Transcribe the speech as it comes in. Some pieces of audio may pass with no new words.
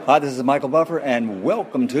Hi, this is Michael Buffer, and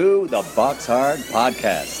welcome to the Box Hard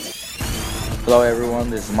Podcast. Hello, everyone.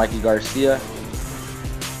 This is Mikey Garcia.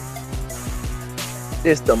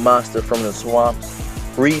 This the monster from the swamps,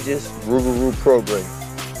 Regis Rougarou Program.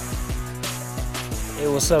 Hey,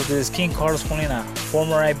 what's up? This is King Carlos Molina,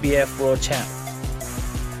 former IBF world champ.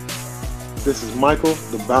 This is Michael,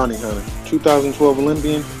 the Bounty Hunter, 2012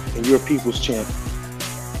 Olympian and your people's champ.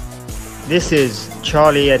 This is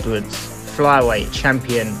Charlie Edwards, flyweight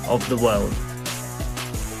champion of the world.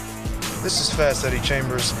 This is Fast Eddie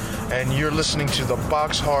Chambers, and you're listening to the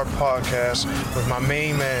Box Hard Podcast with my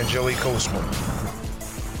main man, Joey Coastman.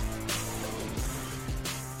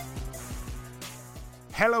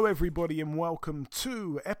 Hello everybody and welcome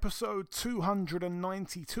to episode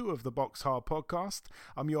 292 of the Box Hard Podcast.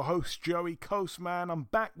 I'm your host Joey Coastman. I'm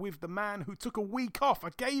back with the man who took a week off.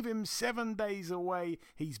 I gave him 7 days away.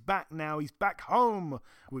 He's back now. He's back home,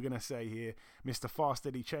 we're going to say here. Mr. Fast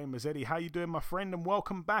Eddie Chambers. Eddie, how you doing, my friend? And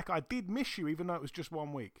welcome back. I did miss you even though it was just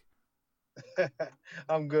 1 week.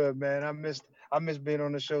 I'm good, man. I missed being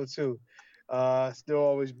on the show too. Still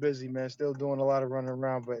always busy, man. Still doing a lot of running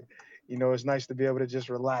around, but you know, it's nice to be able to just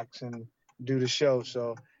relax and do the show.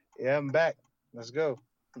 So, yeah, I'm back. Let's go.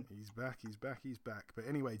 He's back. But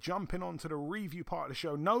anyway, jumping on to the review part of the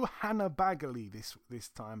show. No Hannah Bagley this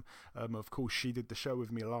time. Of course, she did the show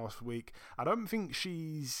with me last week. I don't think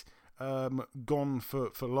she's gone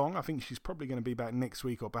for long. I think she's probably going to be back next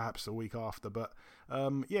week or perhaps the week after. But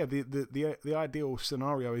yeah, the ideal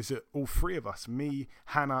scenario is that all three of us, me,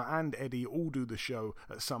 Hannah, and Eddie, all do the show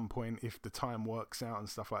at some point if the time works out and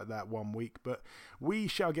stuff like that 1 week. But we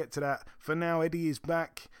shall get to that. For now, Eddie is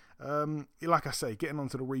back. Like I say, getting on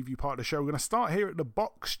to the review part of the show. We're going to start here at the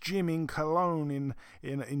Box Gym in Cologne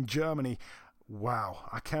in Germany. Wow,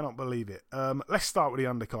 I cannot believe it. Let's start with the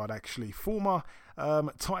undercard, actually. Former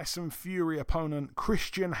Tyson Fury opponent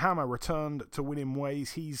Christian Hammer returned to winning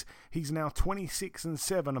ways. He's now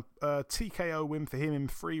 26-7. A TKO win for him in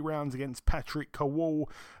 3 rounds against Patrick Kowal.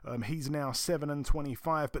 He's now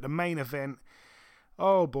 7-25. But the main event,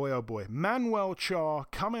 oh boy, Manuel Charr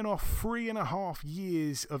coming off 3.5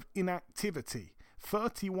 years of inactivity.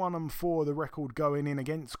 31-4 the record going in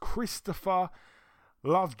against Christopher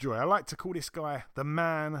Lovejoy. I like to call this guy the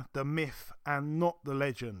man, the myth, and not the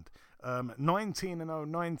legend. 19-0,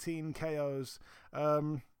 19 KOs.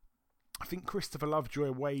 I think Christopher Lovejoy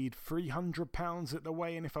weighed 300 pounds at the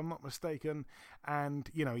weigh-in, if I'm not mistaken. And,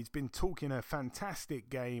 you know, he's been talking a fantastic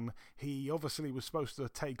game. He obviously was supposed to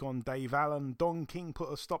take on Dave Allen. Don King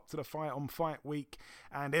put a stop to the fight on fight week,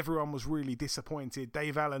 and everyone was really disappointed.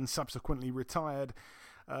 Dave Allen subsequently retired.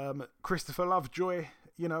 Christopher Lovejoy,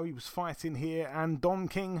 you know, he was fighting here, and Don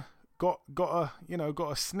King got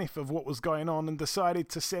a sniff of what was going on and decided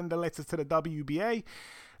to send a letter to the WBA.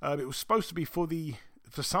 It was supposed to be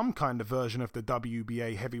for some kind of version of the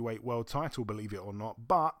WBA heavyweight world title, believe it or not,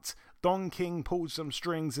 but Don King pulled some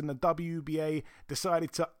strings and the WBA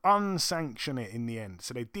decided to unsanction it in the end.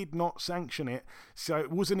 So they did not sanction it, so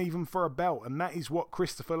it wasn't even for a belt, and that is what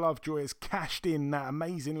Christopher Lovejoy has cashed in that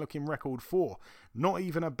amazing looking record for. Not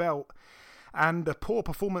even a belt. And a poor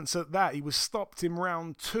performance at that. He was stopped in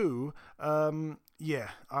round 2. Yeah,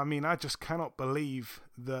 I mean, I just cannot believe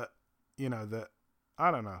that,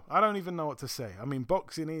 I don't know. I don't even know what to say. I mean,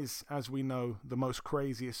 boxing is, as we know, the most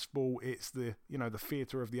craziest sport. It's the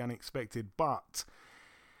theatre of the unexpected. But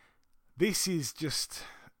this is just,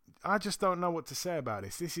 I just don't know what to say about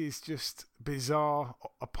this. This is just bizarre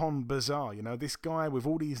upon bizarre. You know, this guy with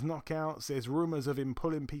all these knockouts, there's rumors of him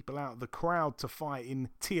pulling people out of the crowd to fight in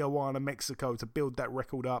Tijuana, Mexico to build that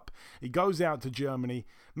record up. He goes out to Germany.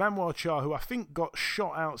 Manuel Charr, who I think got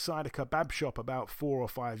shot outside a kebab shop about 4 or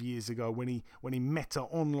 5 years ago when he met an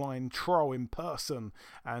online troll in person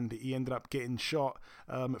and he ended up getting shot.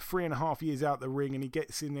 3.5 years out the ring, and he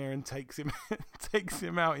gets in there and takes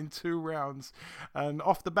him out in 2 rounds. And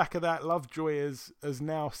off the back of that, Lovejoy has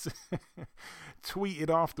now tweeted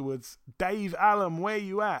afterwards, "Dave Allen, where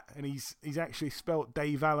you at?" And he's actually spelt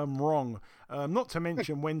Dave Allen wrong. Not to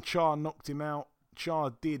mention when Charr knocked him out,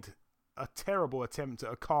 Charr did a terrible attempt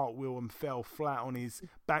at a cartwheel and fell flat on his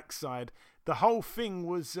backside. The whole thing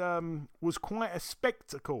was quite a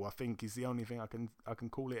spectacle, I think, is the only thing I can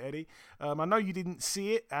call it, Eddie. I know you didn't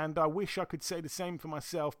see it, and I wish I could say the same for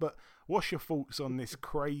myself, but what's your thoughts on this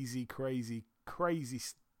crazy,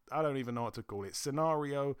 I don't even know what to call it,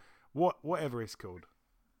 scenario, whatever it's called?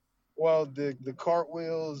 Well, the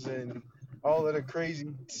cartwheels and all of the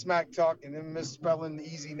crazy smack talk and then misspelling the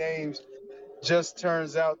easy names just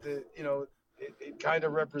turns out that, you know, it kind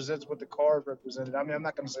of represents what the card represented. I mean, I'm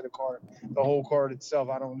not going to say the whole card itself.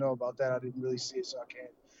 I don't know about that. I didn't really see it, so I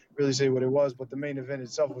can't really say what it was, but the main event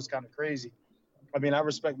itself was kind of crazy. I mean, I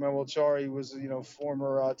respect Manuel Charr. He was,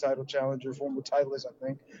 former title challenger, former titleist, I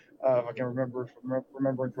think, if I can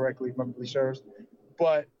remembering correctly, if memory serves.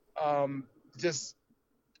 But just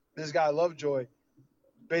this guy Lovejoy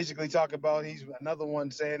basically talk about he's another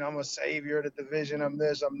one saying I'm a savior of the division, I'm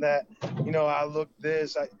this, I'm that, I look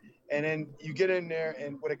this, and then you get in there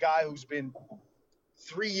and with a guy who's been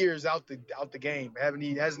 3 years out the game,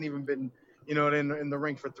 hasn't even been in the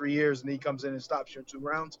ring for 3 years, and he comes in and stops you in 2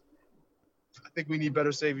 rounds. I think we need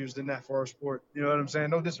better saviors than that for our sport. You know what I'm saying?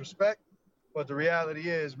 No disrespect, but the reality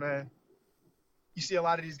is, man, you see a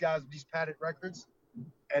lot of these guys with these padded records,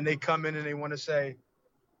 and they come in and they want to say,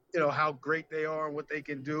 how great they are and what they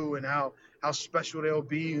can do and how special they'll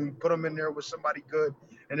be, and put them in there with somebody good.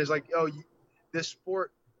 And it's like, this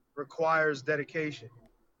sport requires dedication.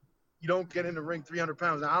 You don't get in the ring 300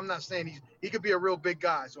 pounds. Now, I'm not saying he could be a real big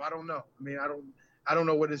guy, so I don't know. I mean, I don't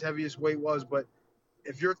know what his heaviest weight was, but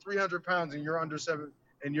if you're 300 pounds and you're under 7,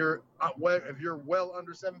 and if you're well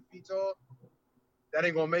under 7 feet tall, that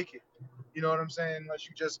ain't gonna make it. You know what I'm saying?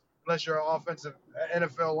 Unless you're an offensive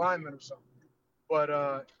NFL lineman or something.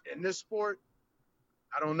 But in this sport,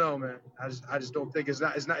 I don't know, man. I just don't think it's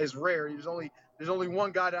rare. There's only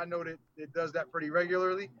one guy that I know that does that pretty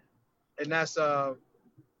regularly, and that's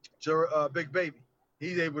Big Baby.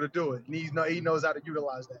 He's able to do it, and he knows how to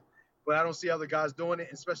utilize that. But I don't see other guys doing it,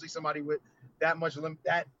 especially somebody with that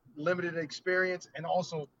limited experience and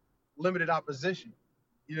also limited opposition.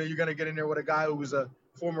 You're gonna get in there with a guy who was a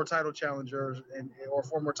former title challenger or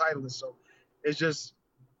former titleist. So it's just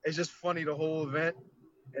funny, the whole event,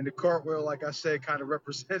 and the cartwheel, like I said, kind of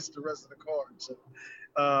represents the rest of the card. So,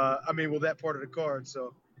 that part of the card.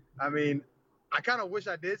 So, I kind of wish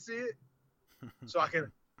I did see it, so I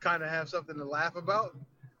can kind of have something to laugh about,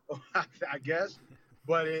 I guess.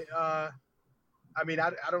 But I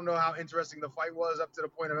don't know how interesting the fight was up to the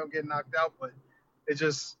point of him getting knocked out, but it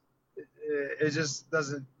just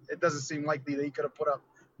doesn't seem likely that he could have put up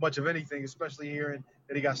much of anything, especially hearing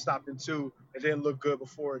that he got stopped in 2 and didn't look good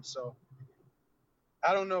before it. So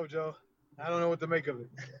I don't know, Joe. I don't know what to make of it.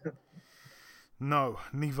 No,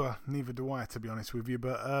 neither do I, to be honest with you.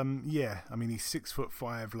 But he's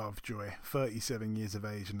 6'5", Lovejoy, 37 years of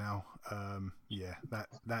age now.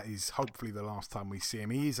 That is hopefully the last time we see him.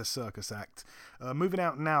 He is a circus act. Moving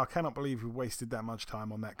out now, I cannot believe we wasted that much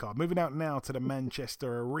time on that card. Moving out now to the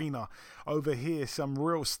Manchester Arena. Over here, some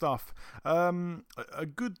real stuff. A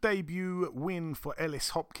good debut win for Ellis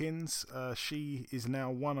Hopkins. She is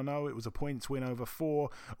now 1-0. It was a points win over 4.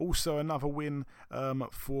 Also another win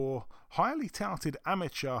for highly touted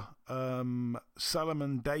amateur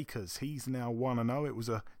Solomon Dakers. He's now 1-0. It was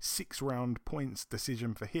a 6-round points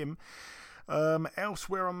decision for him.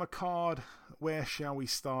 Elsewhere on the card, where shall we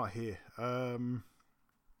start here? I'm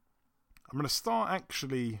going to start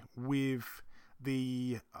actually with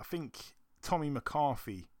Tommy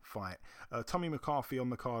McCarthy fight. Tommy McCarthy on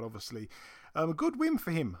the card, obviously. A good win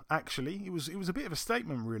for him, actually. It was a bit of a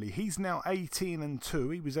statement, really. He's now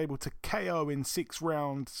 18-2. He was able to KO in 6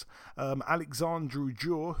 rounds Alexandru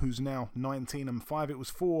Djur, who's now 19-5. It was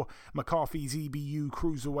for McCarthy's EBU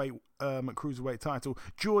cruiserweight title.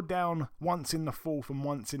 Djur down once in the 4th and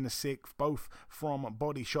once in the 6th, both from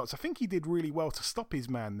body shots. I think he did really well to stop his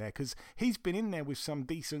man there, because he's been in there with some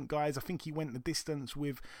decent guys. I think he went the distance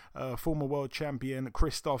with former world champion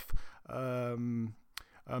Krzysztof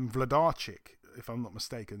Wlodarczyk, if I'm not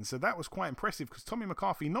mistaken. So that was quite impressive, because Tommy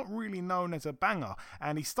McCarthy, not really known as a banger,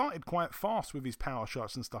 and he started quite fast with his power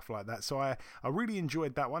shots and stuff like that. So I really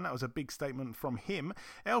enjoyed that one. That was a big statement from him.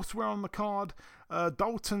 Elsewhere on the card,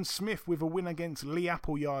 Dalton Smith with a win against Lee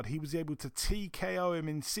Appleyard. He was able to TKO him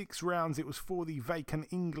in 6 rounds. It was for the vacant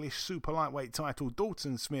English super lightweight title.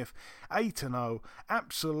 Dalton Smith, 8-0.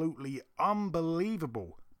 Absolutely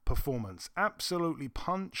unbelievable performance. Absolutely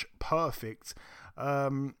punch perfect.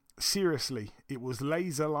 Seriously, it was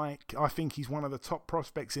laser-like. I think he's one of the top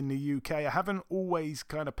prospects in the UK. I haven't always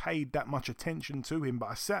kind of paid that much attention to him, but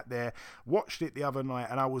I sat there, watched it the other night,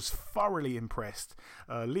 and I was thoroughly impressed.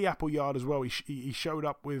 Lee Appleyard as well. He showed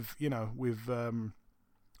up with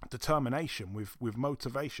determination, with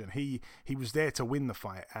motivation. He was there to win the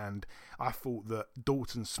fight, and I thought that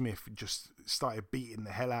Dalton Smith just started beating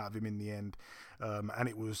the hell out of him in the end. And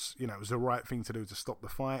it was the right thing to do to stop the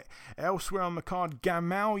fight. Elsewhere on the card,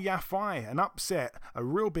 Gamal Yafai, an upset, a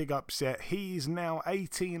real big upset. He's now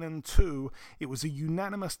 18-2. It was a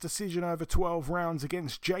unanimous decision over 12 rounds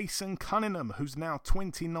against Jason Cunningham, who's now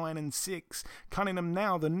 29-6. Cunningham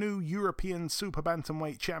now the new European super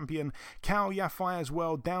bantamweight champion. Cal Yafai as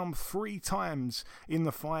well, down 3 times in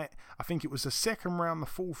the fight. I think it was the 2nd round, the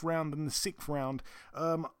 4th round, and the 6th round.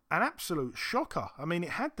 an absolute shocker. I mean,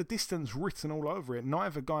 it had the distance written all over it.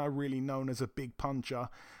 Neither guy really known as a big puncher.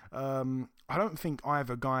 I don't think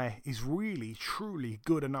either guy is really, truly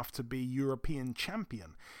good enough to be European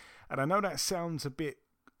champion. And I know that sounds a bit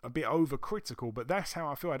overcritical, but that's how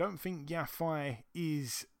I feel. I don't think Yafai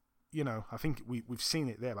is, I think we've seen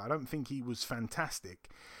it there, but I don't think he was fantastic.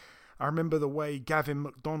 I remember the way Gavin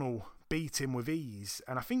McDonnell beat him with ease,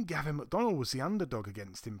 and I think Gavin McDonnell was the underdog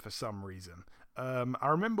against him for some reason. I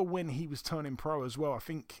remember when he was turning pro as well. I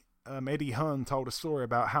think Eddie Hearn told a story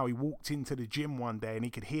about how he walked into the gym one day and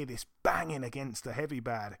he could hear this banging against the heavy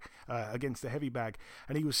bag,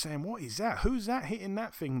 and he was saying, "What is that? Who's that hitting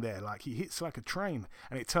that thing there? Like he hits like a train."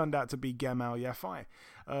 And it turned out to be Gamal Yafai.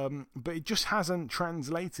 But it just hasn't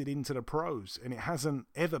translated into the pros, and it hasn't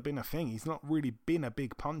ever been a thing. He's not really been a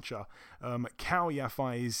big puncher. Cal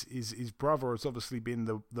Yafai, his brother, has obviously been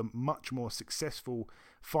the much more successful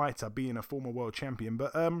fighter, being a former world champion.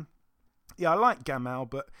 But yeah, I like Gamal,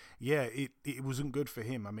 but yeah, it wasn't good for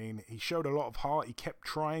him. I mean, he showed a lot of heart. He kept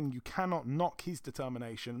trying. You cannot knock his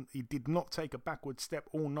determination. He did not take a backward step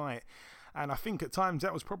all night. And I think at times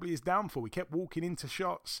that was probably his downfall. He kept walking into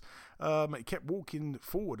shots. He kept walking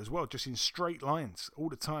forward as well, just in straight lines all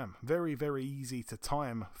the time. Very, very easy to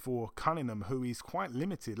time for Cunningham, who is quite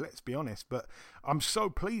limited, let's be honest. But I'm so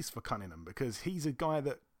pleased for Cunningham because he's a guy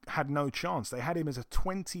that had no chance. They had him as a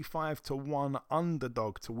 25-1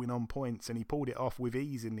 underdog to win on points, and he pulled it off with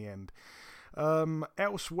ease in the end.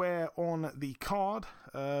 Elsewhere on the card,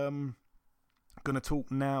 going to talk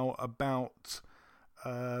now about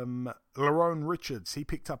Lerone Richards. He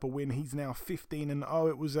picked up a win. He's now 15-0.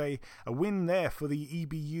 It was a win there for the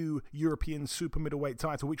EBU European Super Middleweight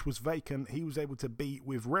title, which was vacant. He was able to beat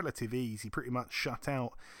with relative ease. He pretty much shut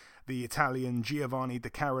out the Italian Giovanni De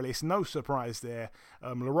Carolis. No surprise there.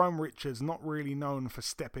 Lerone Richards, not really known for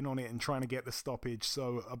stepping on it and trying to get the stoppage,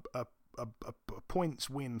 so a points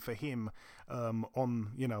win for him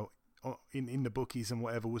on, in the bookies and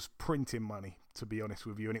whatever, was printing money, to be honest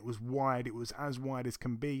with you, and it was wide. It was as wide as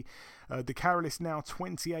can be. De Carolis now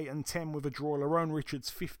 28-10 with a draw. Lerone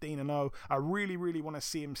Richards 15-0. I really, really want to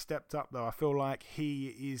see him stepped up, though. I feel like he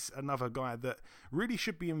is another guy that really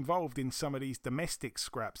should be involved in some of these domestic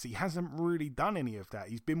scraps. He hasn't really done any of that.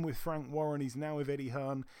 He's been with Frank Warren. He's now with Eddie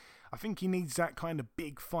Hearn. I think he needs that kind of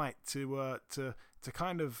big fight to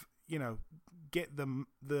kind of, get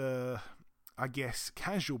the I guess,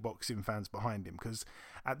 casual boxing fans behind him, because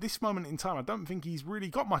at this moment in time, I don't think he's really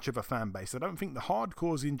got much of a fan base. I don't think the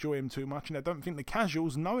hardcores enjoy him too much, and I don't think the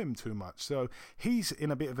casuals know him too much. So he's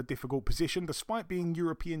in a bit of a difficult position, despite being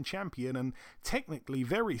European champion and technically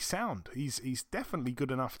very sound. He's definitely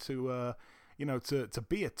good enough to to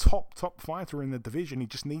be a top fighter in the division. He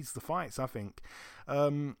just needs the fights, I think.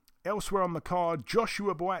 Elsewhere on the card,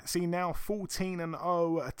 Joshua Buatsi now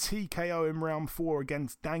 14-0, a TKO in round 4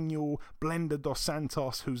 against Daniel Blender dos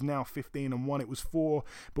Santos, who's now 15-1. It was for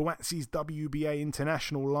Buatsi's WBA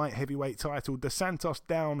International Light Heavyweight title. Dos Santos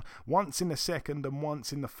down once in the second and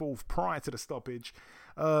once in the fourth prior to the stoppage.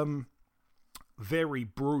 Very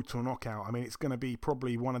brutal knockout. I mean, it's going to be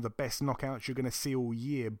probably one of the best knockouts you're going to see all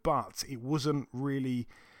year, but it wasn't really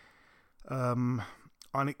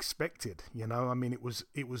unexpected, I mean, it was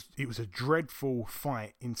a dreadful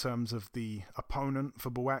fight in terms of the opponent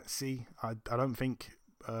for Buatsi. I don't think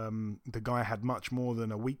the guy had much more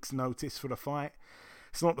than a week's notice for the fight.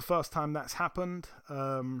 It's not the first time that's happened.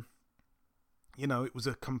 It was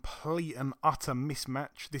a complete and utter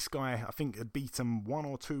mismatch. This guy, I think, had beaten 1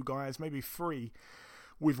 or 2 guys, maybe 3,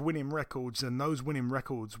 with winning records, and those winning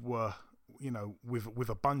records were, with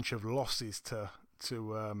a bunch of losses to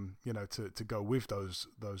go with those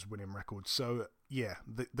winning records. So yeah,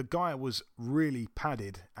 the guy was really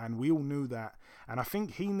padded, and we all knew that. And I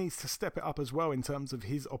think he needs to step it up as well in terms of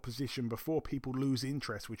his opposition before people lose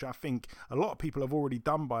interest, which I think a lot of people have already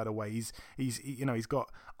done, by the way. He's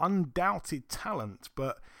got undoubted talent,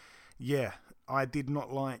 but yeah, I did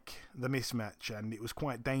not like the mismatch, and it was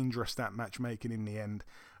quite dangerous, that matchmaking in the end.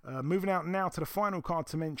 Moving out now to the final card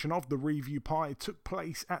to mention of the review party. It took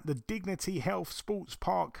place at the Dignity Health Sports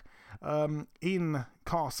Park in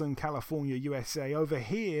Carson, California, USA. Over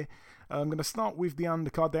here, I'm going to start with the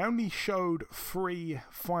undercard. They only showed 3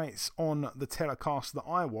 fights on the telecast that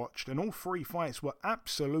I watched, and all 3 fights were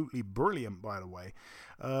absolutely brilliant, by the way.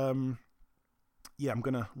 I'm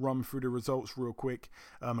going to run through the results real quick.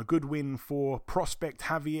 A good win for prospect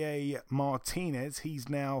Javier Martinez. He's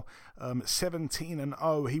now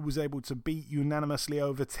 17-0. He was able to beat unanimously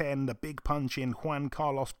over 10 the big punch in Juan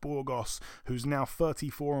Carlos Burgos, who's now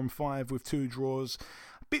 34-5 with 2 draws.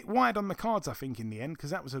 A bit wide on the cards, I think, in the end,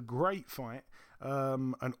 because that was a great fight.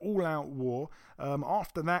 an all-out war.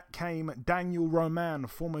 After that came Daniel Roman,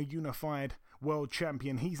 former unified world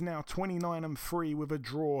champion. He's now 29-3 with a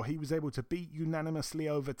draw. He was able to beat unanimously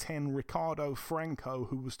over 10 Ricardo Franco,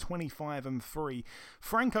 who was 25-3.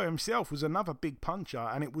 Franco himself was another big puncher,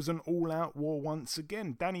 and it was an all-out war once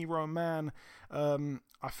again. Danny Roman,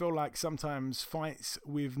 I feel like sometimes fights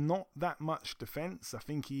with not that much defense. I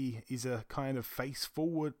think he is a kind of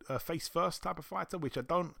face-first type of fighter, which I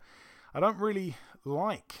don't really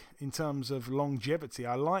like in terms of longevity.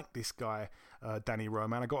 I like this guy, Danny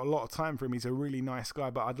Roman. I got a lot of time for him. He's a really nice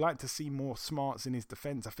guy, but I'd like to see more smarts in his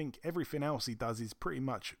defense. I think everything else he does is pretty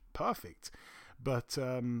much perfect. But,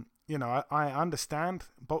 I understand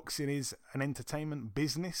boxing is an entertainment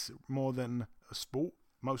business more than a sport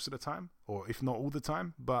most of the time, or if not all the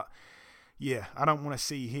time. But yeah, I don't want to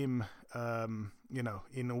see him,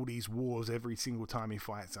 in all these wars every single time he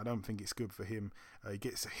fights. I don't think it's good for him. He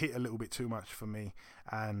gets hit a little bit too much for me.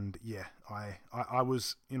 And yeah, I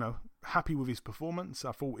was, happy with his performance.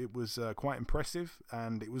 I thought it was quite impressive.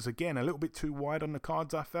 And it was, again, a little bit too wide on the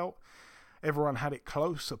cards, I felt. Everyone had it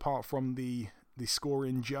close apart from the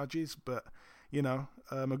scoring judges. But,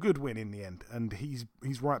 a good win in the end. And he's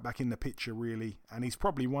right back in the picture, really. And he's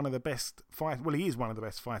probably one of the best fighters. Well, he is one of the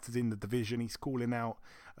best fighters in the division. He's calling out,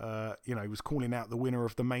 he was calling out the winner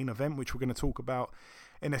of the main event, which we're going to talk about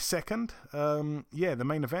in a second. The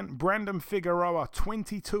main event. Brandon Figueroa,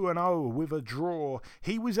 22-0 with a draw.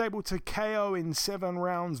 He was able to KO in 7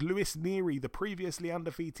 rounds Luis Nery, the previously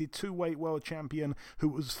undefeated 2-weight world champion, who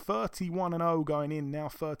was 31-0 going in, now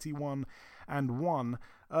 31-1.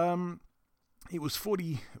 It was for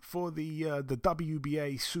the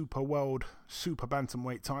WBA Super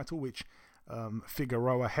Bantamweight title, which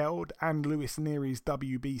Figueroa held, and Luis Nery's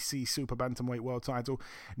WBC Super Bantamweight world title.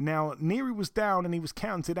 Now, Nery was down and he was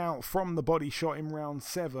counted out from the body shot in round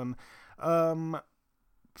 7.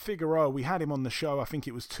 Figueroa, we had him on the show, I think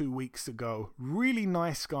it was 2 weeks ago. Really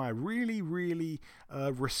nice guy, really, really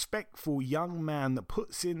respectful young man that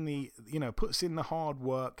puts in the hard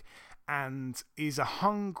work and is a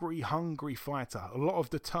hungry fighter. A lot of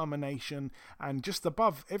determination, and just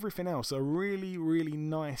above everything else, a really, really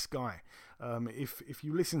nice guy. If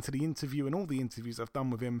you listen to the interview and all the interviews I've done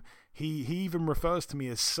with him, he even refers to me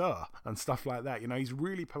as sir and stuff like that. He's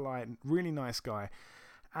really polite, really nice guy.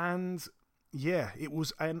 And yeah, it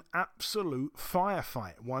was an absolute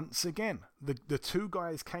firefight once again. The two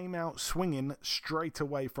guys came out swinging straight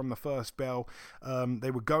away from the first bell. They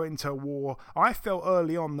were going to war. I felt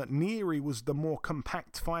early on that Nery was the more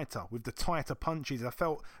compact fighter with the tighter punches. I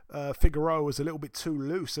felt Figueroa was a little bit too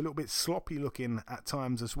loose, a little bit sloppy looking at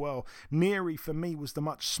times as well. Nery, for me, was the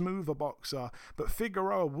much smoother boxer, but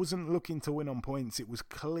Figueroa wasn't looking to win on points. It was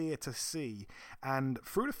clear to see. And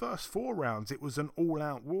through the first 4 rounds, it was an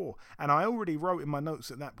all-out war. And I already wrote in my notes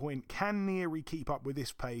at that point, can Nery keep up with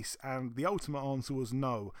this pace? And the ultimate answer was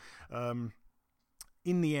no.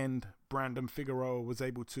 In the end, Brandon Figueroa was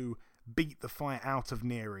able to beat the fight out of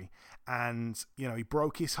Nery, and he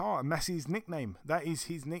broke his heart, and that's his nickname. That is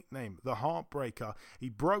his nickname, the Heartbreaker. He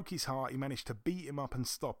broke his heart. He managed to beat him up and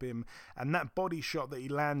stop him, and that body shot that he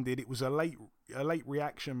landed, it was a late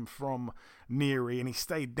reaction from Nery, and he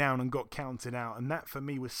stayed down and got counted out. And that for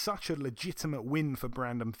me was such a legitimate win for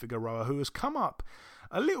Brandon Figueroa, who has come up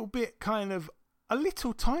a little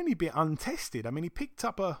tiny bit untested. I mean, he picked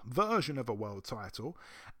up a version of a world title,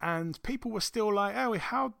 and people were still like, oh,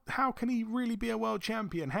 how can he really be a world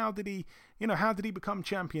champion? How did he become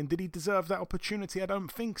champion? Did he deserve that opportunity? I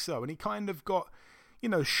don't think so. And he kind of got,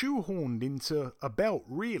 shoehorned into a belt,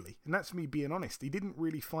 really. And that's me being honest. He didn't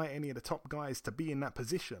really fight any of the top guys to be in that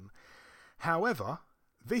position. However,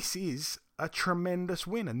 this is a tremendous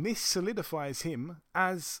win, and this solidifies him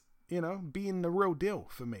as being the real deal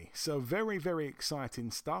for me. So very, very exciting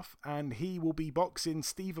stuff. And he will be boxing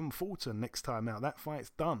Stephen Fulton next time out. That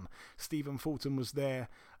fight's done. Stephen Fulton was there,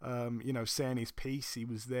 saying his piece. He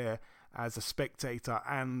was there as a spectator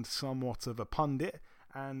and somewhat of a pundit.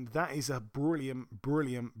 And that is a brilliant,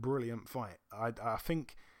 brilliant, brilliant fight. I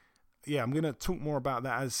think, I'm going to talk more about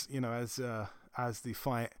that as the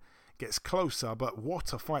fight gets closer, but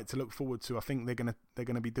what a fight to look forward to. I think they're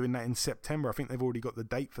gonna be doing that in September. I think they've already got the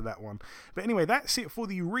date for that one. But anyway, that's it for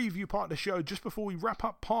the review part of the show. Just before we wrap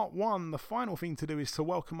up part 1, the final thing to do is to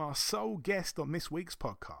welcome our sole guest on this week's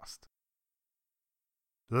podcast.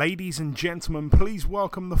 Ladies and gentlemen, please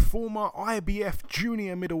welcome the former IBF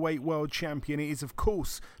Junior Middleweight World Champion. It is, of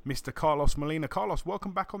course, Mr. Carlos Molina. Carlos,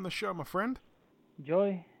 welcome back on the show, my friend.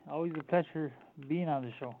 Joy, always a pleasure being on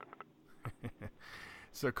the show.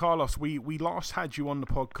 So, Carlos, we last had you on the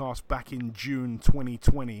podcast back in June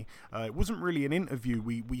 2020. It wasn't really an interview.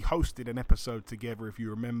 We hosted an episode together, if you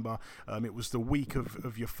remember. It was the week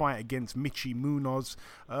of your fight against Michi Munoz.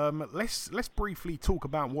 Let's briefly talk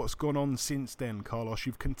about what's gone on since then, Carlos.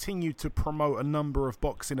 You've continued to promote a number of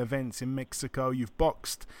boxing events in Mexico. You've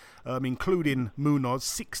boxed, including Munoz,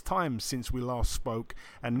 6 times since we last spoke,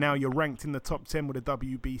 and now you're ranked in the top 10 with the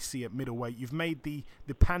WBC at middleweight. You've made the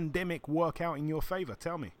pandemic work out in your favor.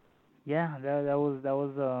 Tell me. Yeah, that was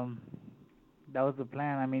the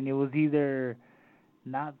plan. I mean, it was either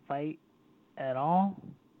not fight at all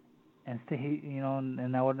and stay,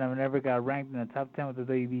 and I would have never got ranked in the top 10 with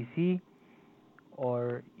the WBC,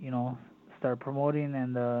 or start promoting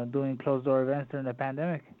and doing closed door events during the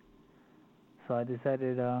pandemic. So I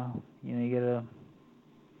decided, you gotta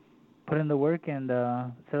put in the work and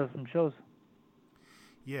set up some shows.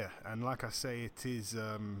 Yeah, and like I say, it is,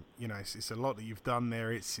 it's a lot that you've done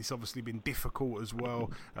there. It's obviously been difficult as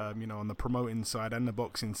well, on the promoting side and the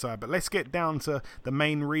boxing side. But let's get down to the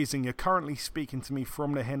main reason. You're currently speaking to me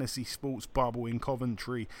from the Hennessy Sports Bubble in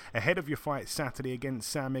Coventry, ahead of your fight Saturday against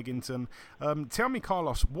Sam Eggington. Tell me,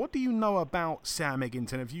 Carlos, what do you know about Sam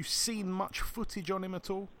Eggington? Have you seen much footage on him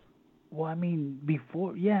at all? Well, I mean,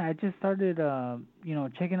 I just started,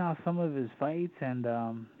 checking out some of his fights,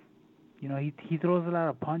 and he throws a lot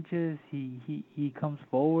of punches. He comes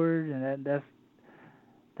forward, and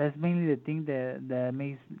that's mainly the thing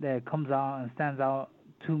that comes out and stands out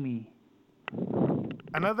to me.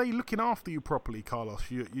 And are they looking after you properly,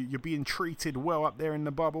 Carlos? You're being treated well up there in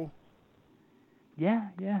the bubble? Yeah,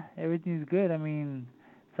 everything's good. I mean,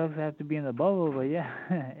 sucks to have to be in the bubble, but yeah,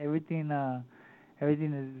 everything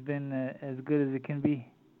has been as good as it can be.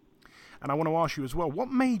 And I want to ask you as well,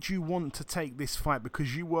 what made you want to take this fight?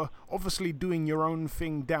 Because you were obviously doing your own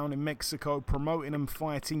thing down in Mexico, promoting and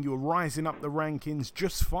fighting. You were rising up the rankings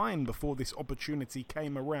just fine before this opportunity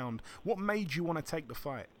came around. What made you want to take the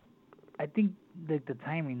fight? I think the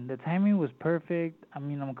timing. The timing was perfect. I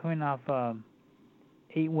mean, I'm coming off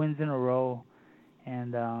 8 wins in a row,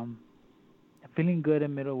 and feeling good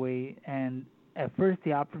at middleweight. And at first,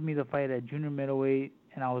 they offered me the fight at junior middleweight.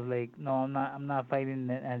 And I was like, no, I'm not fighting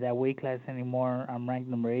at that weight class anymore. I'm ranked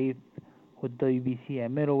number 8 with WBC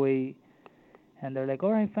at middleweight. And they're like,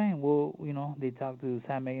 all right, fine. Well, they talked to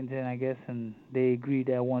Sam Eggington, I guess, and they agreed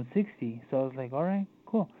at 160. So I was like, all right,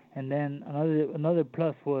 cool. And then another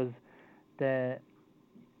plus was that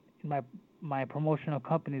my promotional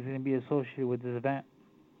company is going to be associated with this event.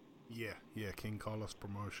 Yeah, King Carlos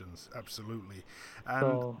Promotions, absolutely. And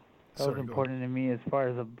so that was important to me as far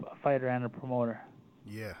as a fighter and a promoter.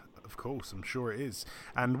 Yeah, of course, I'm sure it is.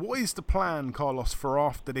 And what is the plan, Carlos, for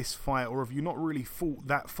after this fight, or have you not really thought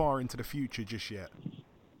that far into the future just yet?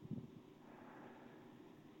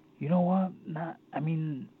 You know what? The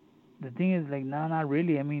thing is, not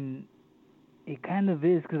really. I mean, it kind of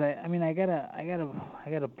is, because I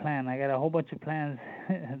got a plan. I got a whole bunch of plans,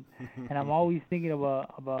 and I'm always thinking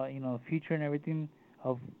about future and everything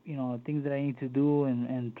of things that I need to do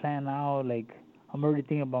and plan out. Like, I'm already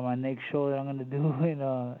thinking about my next show that I'm gonna do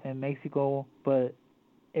in Mexico, but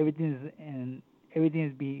everything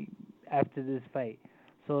is be after this fight.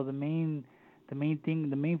 So the main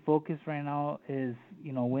focus right now is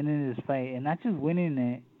winning this fight, and not just winning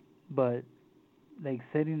it, but like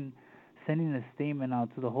sending a statement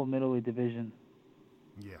out to the whole middleweight division.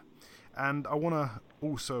 Yeah. And I want to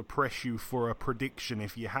also press you for a prediction,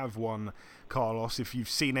 if you have one, Carlos. If you've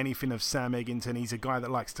seen anything of Sam Eggington, he's a guy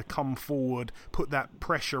that likes to come forward, put that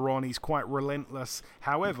pressure on. He's quite relentless.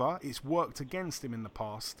 However, it's worked against him in the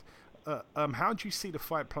past. How do you see the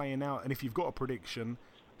fight playing out? And if you've got a prediction,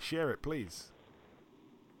 share it, please.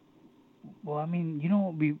 Well, I mean,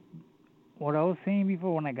 what I was saying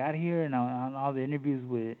before when I got here and on all the interviews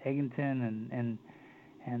with Eggington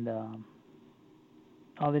and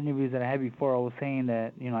all the interviews that I had before, I was saying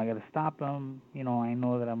that I got to stop him. I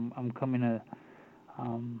know that I'm coming to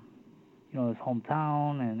his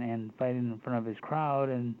hometown and fighting in front of his crowd,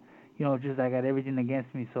 and just I got everything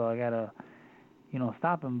against me, so I gotta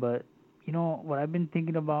stop him. But what I've been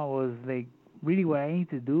thinking about was, like, really what I need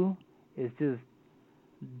to do is just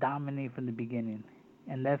dominate from the beginning,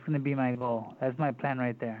 and that's gonna be my goal. That's my plan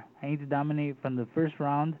right there. I need to dominate from the first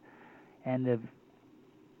round, and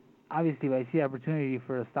obviously, if I see opportunity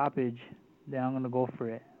for a stoppage, then I'm going to go for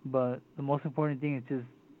it. But the most important thing is just,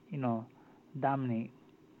 dominate.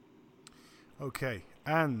 Okay,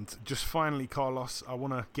 and just finally, Carlos, I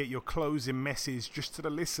want to get your closing message just to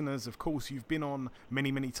the listeners. Of course, you've been on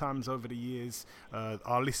many, many times over the years.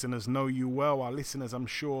 Our listeners know you well. Our listeners, I'm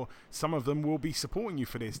sure some of them will be supporting you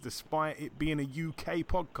for this, despite it being a UK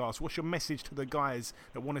podcast. What's your message to the guys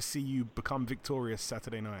that want to see you become victorious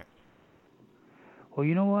Saturday night? Well,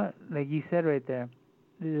 you know what? Like you said right there,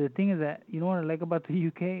 the thing is that, you know what I like about the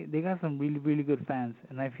UK? They got some really, really good fans.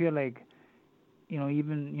 And I feel like,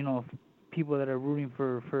 even, people that are rooting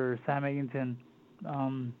for Sam Eggington,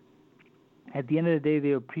 at the end of the day,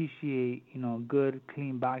 they appreciate, good,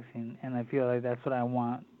 clean boxing. And I feel like that's what I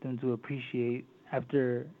want them to appreciate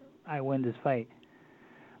after I win this fight.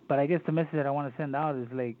 But I guess the message that I want to send out is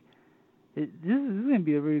like, this is going to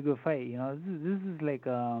be a really good fight. This is like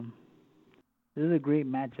this is a great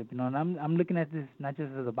matchup. And I'm looking at this not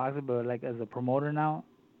just as a boxer, but like as a promoter now,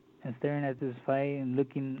 and staring at this fight and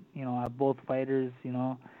looking, at both fighters,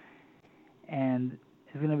 and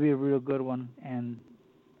it's going to be a real good one, and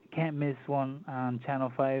can't miss one on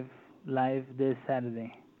Channel 5 live this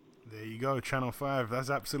Saturday. There you go, Channel 5. That's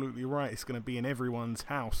absolutely right. It's going to be in everyone's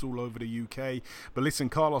house all over the UK. But listen,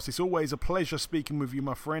 Carlos, it's always a pleasure speaking with you,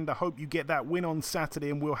 my friend. I hope you get that win on Saturday,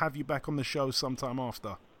 and we'll have you back on the show sometime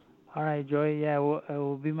after. All right, Joy. Yeah, it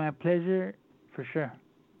will be my pleasure for sure.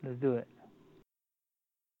 Let's do it.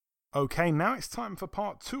 Okay, now it's time for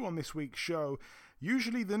part 2 on this week's show.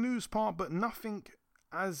 Usually the news part, but nothing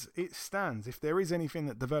as it stands. If there is anything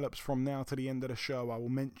that develops from now to the end of the show, I will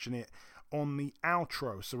mention it on the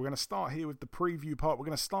outro. So we're going to start here with the preview part. We're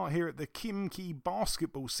going to start here at the Khimki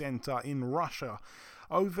Basketball Center in Russia.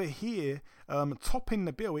 Over here, topping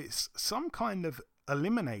the bill, it's some kind of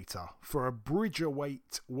eliminator for a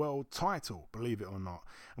bridgerweight world title, believe it or not.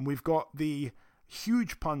 And we've got the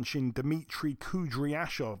huge punch in Dmitry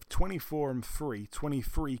Kudryashov, 24-3,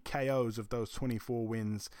 23 KOs of those 24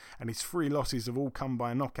 wins, and his 3 losses have all come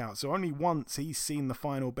by knockout. So only once he's seen the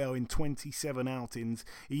final bell in 27 outings.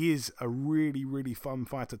 He is a really, really fun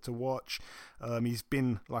fighter to watch. He's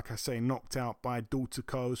been, like I say, knocked out by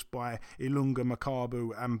Dultukos, by Ilunga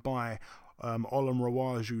Makabu, and by Olam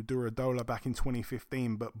Rawaju Duradola back in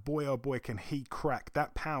 2015, but boy oh boy can he crack.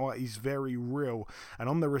 That power is very real. And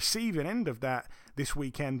on the receiving end of that, this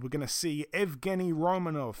weekend we're going to see Evgeny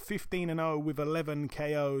Romanov, 15-0 with 11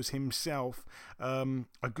 KOs himself. A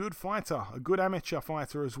good fighter, a good amateur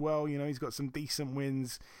fighter as well. He's got some decent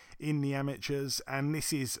wins in the amateurs, and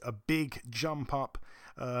this is a big jump up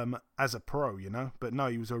as a pro, But no,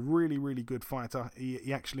 he was a really, really good fighter.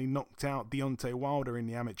 He actually knocked out Deontay Wilder in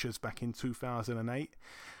the amateurs back in 2008.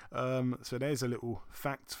 So there's a little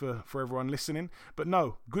fact for everyone listening. But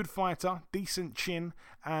no, good fighter, decent chin,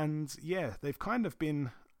 and yeah, they've kind of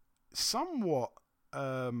been somewhat,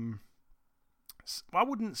 I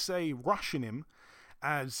wouldn't say rushing him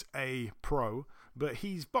as a pro, but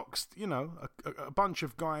he's boxed, a bunch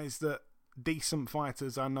of guys that decent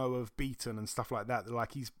fighters I know have beaten and stuff like that.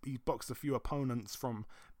 Like he's boxed a few opponents from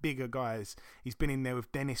bigger guys. He's been in there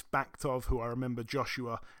with Denis Baktov, who I remember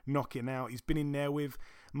Joshua knocking out. He's been in there with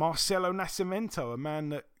Marcelo Nascimento, a man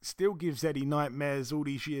that still gives Eddie nightmares all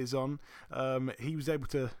these years on. He was able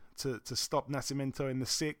to stop Nascimento in the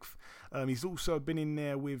 6th. He's also been in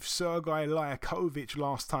there with Sergei Lyakovich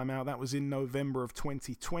last time out. That was in November of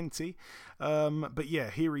 2020. But yeah,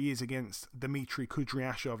 here he is against Dmitry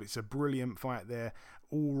Kudryashov. It's a brilliant fight there.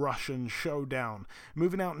 All Russian showdown.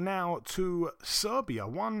 Moving out now to Serbia.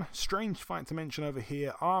 One strange fight to mention over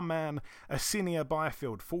here. Our man Asinia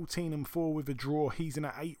Byfield, 14-4 with a draw. He's in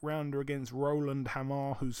an 8-rounder against Roland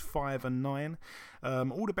Hamar, who's 5-9.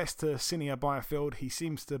 All the best to Asinia Byfield. He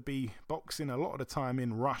seems to be boxing a lot of the time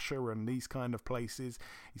in Russia and these kind of places.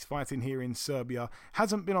 He's fighting here in Serbia.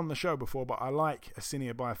 Hasn't been on the show before, but I like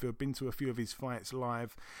Asinia Byfield. Been to a few of his fights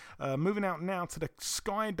live. Moving out now to the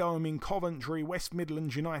Sky Dome in Coventry, West Midlands,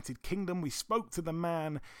 United Kingdom. We spoke to the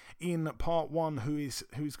man in part 1 who's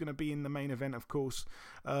going to be in the main event, of course.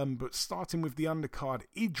 But starting with the undercard,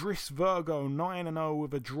 Idris Virgo, 9-0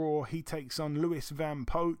 with a draw. He takes on Lewis Van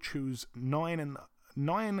Poach, who's 124-2.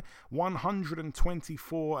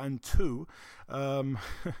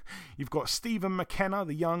 You've got Stephen McKenna,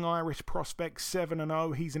 the young Irish prospect,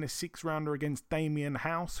 7-0. He's in a 6-rounder against Damian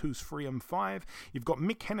House, who's 3-5. You've got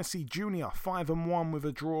Mick Hennessy Jr., 5-1 with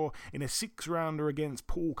a draw in a 6-rounder against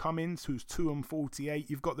Paul Cummins, who's 2-48.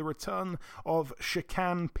 You've got the return of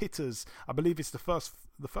Shakan Pitters. I believe it's the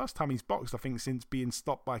the first time he's boxed, I think, since being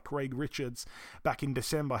stopped by Craig Richards back in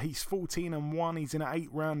December. He's 14-1. He's in an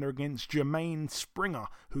 8-rounder against Jermaine Springer,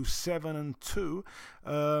 who's 7-2.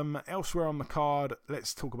 Elsewhere on the card,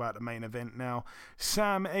 let's talk about the main event now.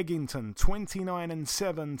 Sam Eggington,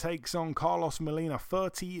 29-7, takes on Carlos Molina,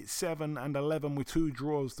 37-11 with 2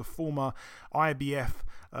 draws. The former IBF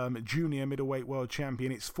junior middleweight world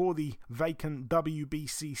champion. It's for the vacant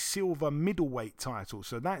WBC silver middleweight title,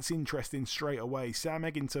 so that's interesting straight away. Sam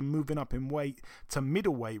Eggington moving up in weight to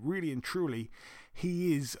middleweight. Really and truly,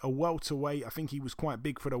 he is a welterweight. I think he was quite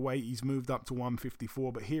big for the weight. He's moved up to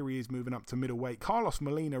 154, but here he is moving up to middleweight. Carlos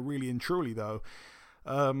Molina, really and truly though,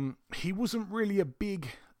 he wasn't really a big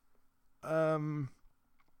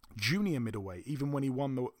junior middleweight, even when he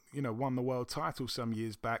won the world title some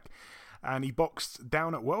years back. And he boxed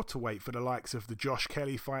down at welterweight for the likes of the Josh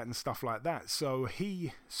Kelly fight and stuff like that. So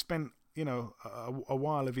he spent, a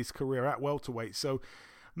while of his career at welterweight. So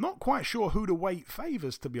not quite sure who the weight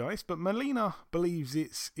favours, to be honest, but Molina believes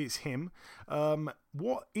it's him.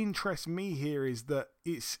 What interests me here is that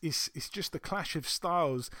it's just a clash of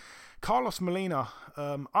styles. Carlos Molina,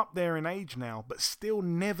 up there in age now, but still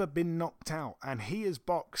never been knocked out. And he has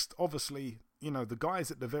boxed, obviously, the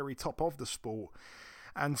guys at the very top of the sport.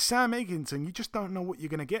 And Sam Eggington, you just don't know what you're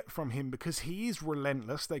going to get from him because he is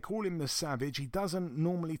relentless. They call him the Savage. He doesn't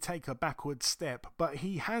normally take a backward step, but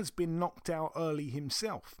he has been knocked out early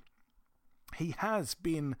himself. He has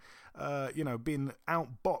been, been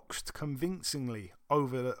outboxed convincingly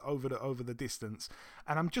over the distance,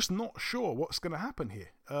 and I'm just not sure what's going to happen here.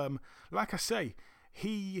 Like I say,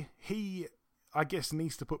 he I guess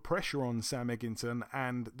needs to put pressure on Sam Eggington,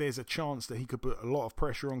 and there's a chance that he could put a lot of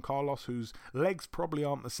pressure on Carlos, whose legs probably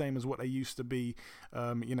aren't the same as what they used to be,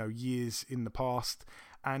 years in the past.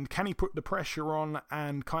 And can he put the pressure on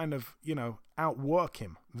and kind of, outwork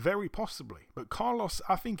him? Very possibly. But Carlos,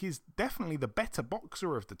 I think, is definitely the better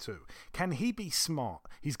boxer of the two. Can he be smart?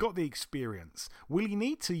 He's got the experience. Will he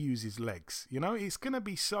need to use his legs? It's going to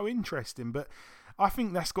be so interesting, but I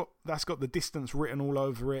think that's got the distance written all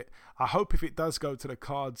over it. I hope if it does go to the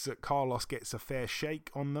cards that Carlos gets a fair shake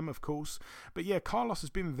on them, of course. But yeah, Carlos has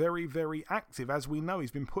been very, very active. As we know,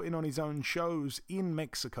 he's been putting on his own shows in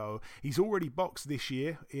Mexico. He's already boxed this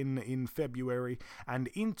year in February. And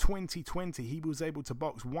in 2020, he was able to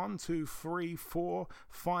box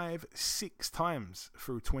 6 times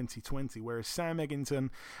through 2020. Whereas Sam Eggington,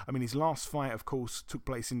 his last fight, of course, took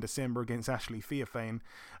place in December against Ashley Theophane.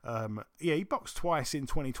 He boxed twice in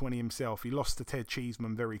 2020 himself. He lost to Ted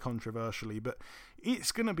Cheeseman very controversially, but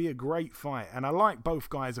it's going to be a great fight. And I like both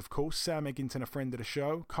guys, of course. Sam Eggington, a friend of the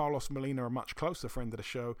show. Carlos Molina, a much closer friend of the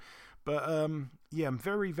show. But I'm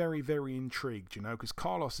very, very, very intrigued, because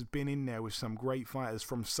Carlos has been in there with some great fighters,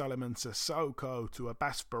 from Solomon Sissoko to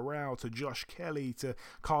Abbas Barao to Josh Kelly to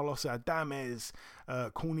Carlos Adames,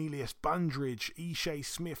 Cornelius Bundridge, Ishe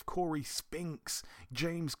Smith, Corey Spinks,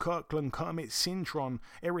 James Kirkland, Kermit Cintron,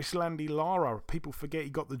 Erislandi Lara. People forget he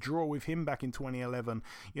got the draw with him back in 2011.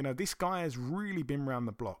 This guy has really been round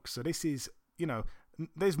the block. So this is,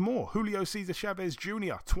 there's more. Julio Cesar Chavez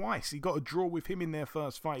Jr. twice. He got a draw with him in their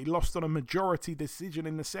first fight. He lost on a majority decision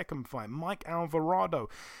in the second fight. Mike Alvarado.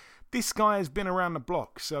 This guy has been around the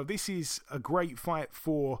block. So this is a great fight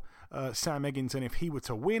for Sam Eggington if he were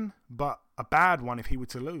to win, but a bad one if he were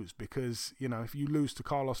to lose. Because, if you lose to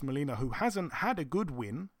Carlos Molina, who hasn't had a good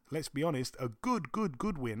win, let's be honest, a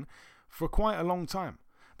good win for quite a long time.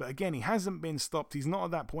 But again, he hasn't been stopped. He's not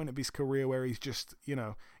at that point of his career where he's just,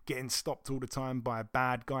 getting stopped all the time by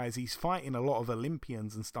bad guys. He's fighting a lot of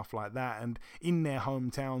Olympians and stuff like that, and in their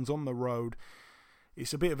hometowns, on the road.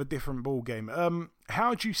 It's a bit of a different ball game.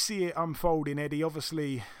 How do you see it unfolding, Eddie?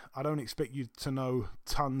 Obviously, I don't expect you to know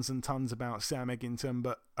tons and tons about Sam Eggington,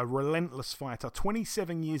 but a relentless fighter,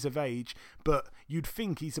 27 years of age, but you'd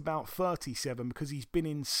think he's about 37 because he's been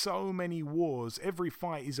in so many wars. Every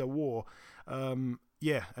fight is a war. And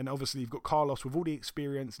obviously you've got Carlos with all the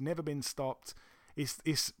experience, never been stopped.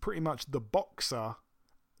 It's pretty much the boxer,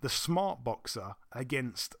 the smart boxer,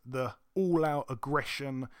 against the all-out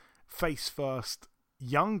aggression, face-first,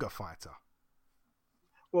 younger fighter.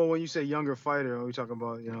 Well, when you say younger fighter, are we talking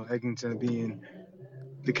about, Eggington being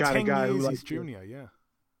the kind of guy who, like, he's junior, yeah.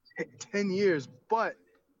 10 years, but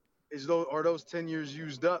are those 10 years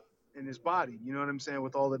used up in his body? You know what I'm saying?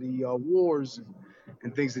 With all of the wars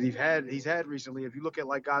and things that he's had recently. If you look at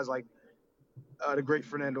guys like the great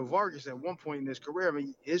Fernando Vargas, at one point in his career,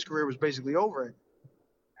 his career was basically over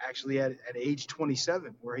actually at age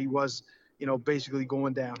 27, where he was, basically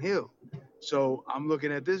going downhill. So I'm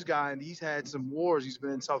looking at this guy, and he's had some wars. He's been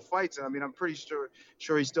in tough fights. And I'm pretty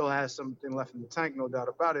sure he still has something left in the tank, no doubt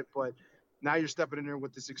about it. But Now you're stepping in there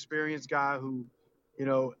with this experienced guy who, you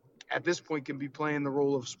know, at this point can be playing the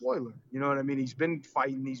role of spoiler. You know what I mean? He's been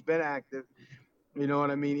fighting, he's been active. You know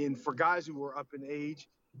what I mean? And for guys who are up in age,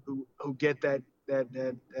 who get that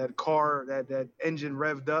car, that engine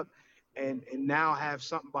revved up, and now have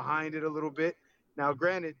something behind it a little bit. Now,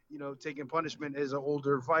 granted, you know, taking punishment as an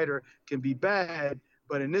older fighter can be bad,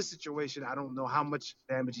 but in this situation, I don't know how much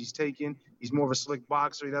damage he's taken. He's more of a slick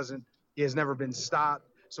boxer. He has never been stopped,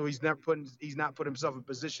 so he's not put himself in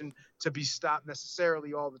position to be stopped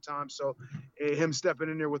necessarily all the time. So, him stepping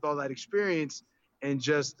in there with all that experience and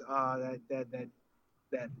just that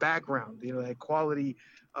background, you know, that quality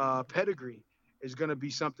pedigree is going to be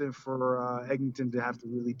something for Eggington to have to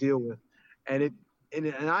really deal with. And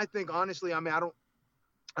I think, honestly, I mean, I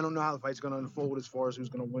don't know how the fight's going to unfold as far as who's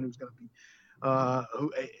going to win, who's going to be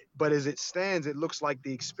but as it stands, it looks like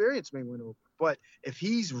the experience may win over. But if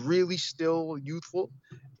he's really still youthful,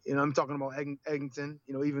 you know, I'm talking about Eggington,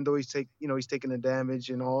 you know, even though he's taking the damage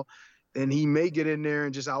and all, then he may get in there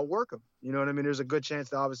and just outwork him. You know what I mean? There's a good chance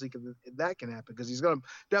that obviously that can happen because he's going to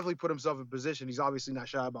definitely put himself in position. He's obviously not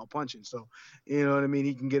shy about punching. So, you know what I mean?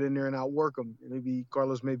 He can get in there and outwork him. Maybe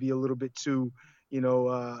Carlos may be a little bit too, you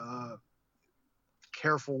know,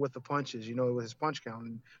 careful with the punches, you know, with his punch count.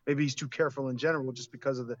 And maybe he's too careful in general just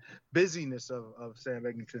because of the busyness of Sam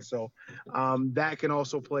Eggington. So that can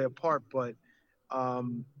also play a part. But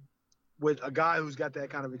with a guy who's got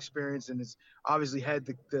that kind of experience and has obviously had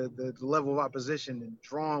the level of opposition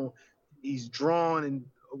and he's drawn and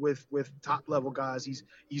with top level guys.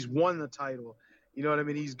 He's won the title. You know what I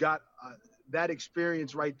mean? He's got that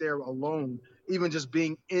experience right there alone. Even just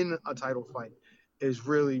being in a title fight is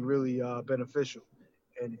really, really beneficial.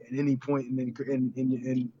 And at any point,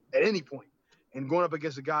 at any point, and going up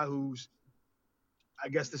against a guy who's, I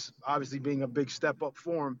guess this obviously being a big step up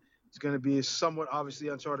for him, it's going to be somewhat obviously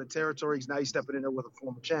uncharted territory. Now he's stepping in there with a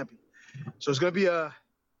former champion. So it's going to be I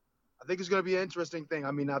think it's going to be an interesting thing.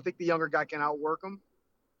 I mean, I think the younger guy can outwork him.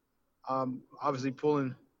 Obviously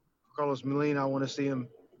pulling Carlos Molina, I want to see him,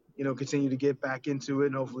 you know, continue to get back into it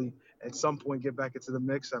and hopefully at some point get back into the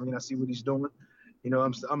mix. I mean, I see what he's doing. You know,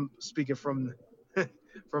 I'm speaking from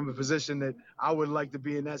a position that I would like to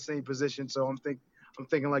be in that same position. So I'm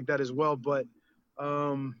thinking like that as well. But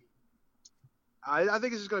I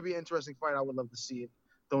think it's just going to be an interesting fight. I would love to see it.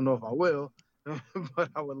 Don't know if I will, but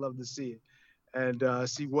I would love to see it and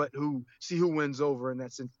see who wins over in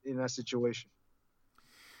that situation.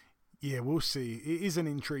 Yeah, we'll see. It is an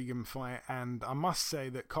intriguing fight, and I must say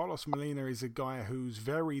that Carlos Molina is a guy who's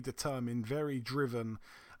very determined, very driven,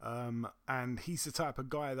 and he's the type of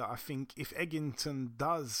guy that I think if Eggington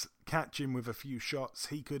does catch him with a few shots,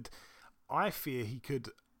 I fear he could,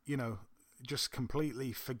 you know, just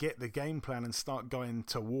completely forget the game plan and start going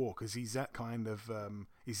to war because he's that kind of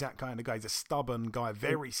guy. He's a stubborn guy,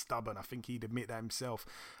 very stubborn. I think he'd admit that himself.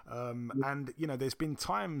 And you know, there's been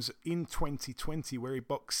times in 2020 where he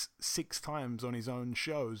boxed 6 times on his own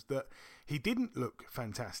shows that he didn't look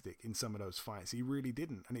fantastic in some of those fights. He really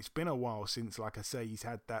didn't, and it's been a while since, like I say, he's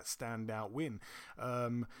had that standout win.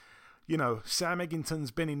 You know, Sam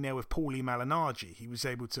Eggington's been in there with Paulie Malignaggi. He was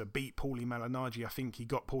able to beat Paulie Malignaggi. I think he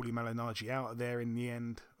got Paulie Malignaggi out of there in the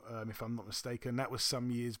end, if I'm not mistaken. That was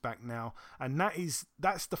some years back now. And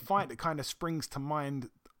that's the fight that kind of springs to mind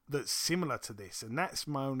that's similar to this. And that's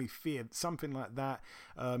my only fear. Something like that,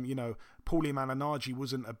 you know, Paulie Malignaggi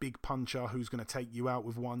wasn't a big puncher who's going to take you out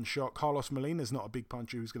with one shot. Carlos Molina's not a big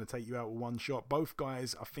puncher who's going to take you out with one shot. Both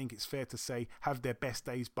guys, I think it's fair to say, have their best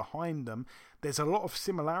days behind them. There's a lot of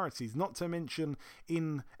similarities, not to mention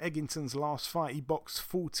in Eggington's last fight, he boxed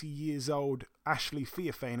 40 years old Ashley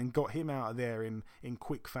Theophane and got him out of there in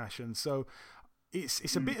quick fashion. So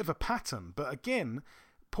it's a bit of a pattern. But again,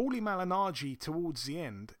 Paulie Malignaggi towards the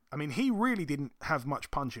end, I mean, he really didn't have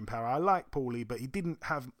much punching power. I like Paulie, but he didn't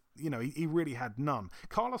have, you know, he really had none.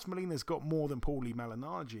 Carlos Molina's got more than Paulie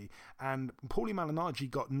Malignaggi, and Paulie Malignaggi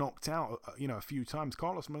got knocked out, you know, a few times.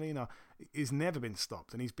 Carlos Molina has never been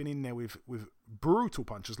stopped, and he's been in there with brutal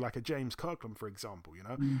punches like a James Kirkland, for example, you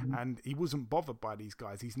know, and he wasn't bothered by these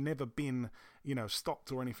guys. He's never been, you know,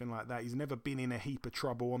 stopped or anything like that. He's never been in a heap of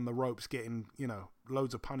trouble on the ropes getting, you know,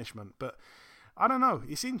 loads of punishment. But I don't know.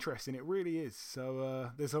 It's interesting. It really is. So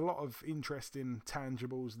there's a lot of interesting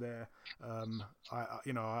tangibles there. I'm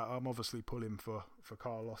obviously pulling for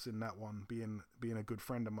Carlos in that one, being a good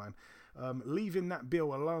friend of mine. Leaving that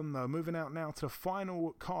bill alone, though, moving out now to the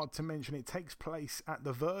final card to mention. It takes place at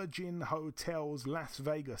the Virgin Hotels Las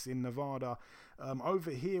Vegas in Nevada.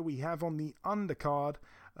 Over here we have on the undercard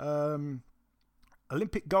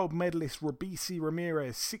Olympic gold medalist Robeisy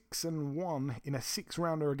Ramirez 6-1 in a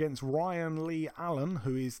 6-rounder against Ryan Lee Allen,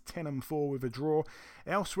 who is 10-4 with a draw.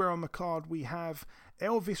 Elsewhere on the card, we have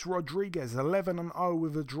Elvis Rodriguez 11-0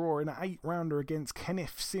 with a draw in an 8-rounder against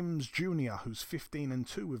Kenneth Sims Jr., who's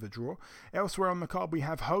 15-2 with a draw. Elsewhere on the card, we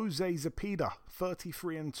have Jose Zepeda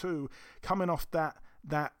 33-2, coming off that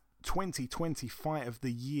 2020 fight of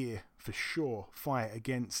the year for sure fight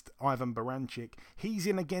against Ivan Baranchyk. He's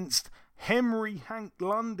in against Henry Hank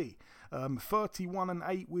Lundy,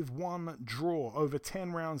 31-8 with 1 draw over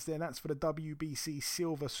 10 rounds there. That's for the WBC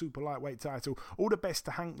Silver Super Lightweight title. All the best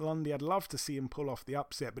to Hank Lundy. I'd love to see him pull off the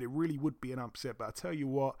upset, but it really would be an upset. But I tell you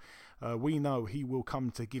what, we know he will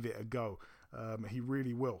come to give it a go. He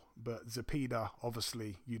really will. But Zepeda,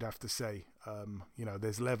 obviously, you'd have to say,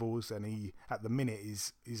 there's levels, and he, at the minute,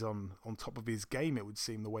 is on top of his game, it would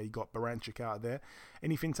seem, the way he got Baranchyk out of there.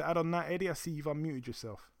 Anything to add on that, Eddie? I see you've unmuted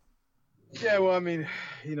yourself. Yeah, well, I mean,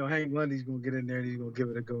 Hank Lundy's gonna get in there and he's gonna give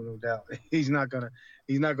it a go, no doubt. He's not gonna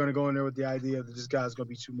go in there with the idea that this guy's gonna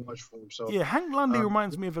be too much for him. So yeah, Hank Lundy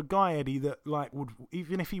reminds me of a guy, Eddie, that would,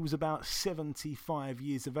 even if he was about 75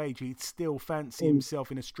 years of age, he'd still fancy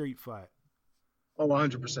himself in a street fight. Oh,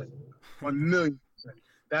 100%, 1,000,000%.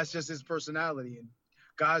 That's just his personality, and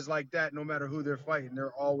guys like that, no matter who they're fighting,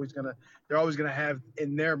 they're always gonna have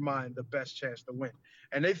in their mind the best chance to win,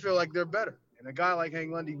 and they feel like they're better. And a guy like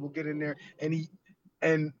Hank Lundy will get in there,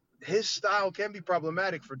 and his style can be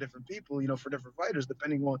problematic for different people, for different fighters,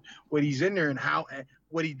 depending on what he's in there and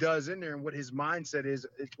what he does in there and what his mindset is.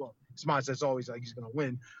 Well, his mindset's always like he's going to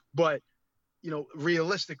win, but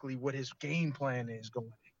realistically, what his game plan is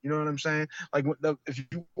going. You know what I'm saying? Like if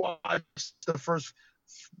you watch the first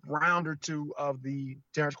round or two of the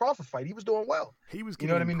Terrence Crawford fight, he was doing well. He was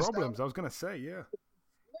giving him problems. I was going to say, yeah.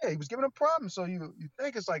 Yeah, he was giving him problems. So you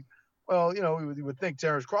think it's like, well, you would think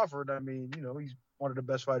Terrence Crawford, he's one of the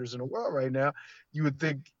best fighters in the world right now. You would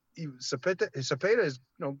think Zepeda is,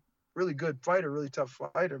 really good fighter, really tough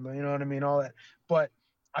fighter, man. You know what I mean? All that. But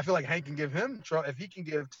I feel like Hank can give him trouble. If he can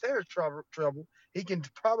give Terrence trouble, he can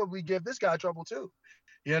probably give this guy trouble too.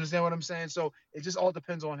 You understand what I'm saying? So it just all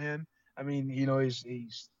depends on him. I mean,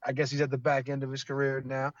 he's I guess he's at the back end of his career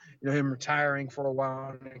now. Him retiring for a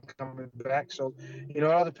while and coming back. So, it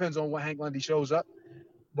all depends on when Hank Lundy shows up.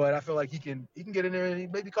 But I feel like he can get in there and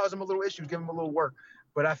maybe cause him a little issues, give him a little work.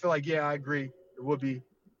 But I feel like, yeah, I agree. It would be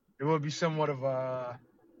somewhat of a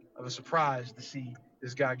surprise to see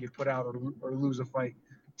this guy get put out or lose a fight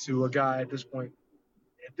to a guy at this point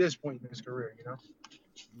in his career.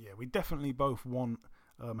 Yeah, we definitely both want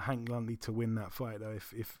Hank Lundy to win that fight, though.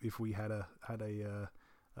 If we had a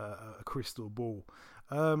crystal ball.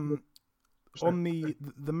 On the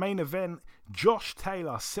main event, Josh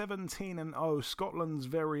Taylor 17-0, Scotland's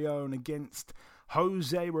very own, against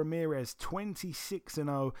Jose Ramirez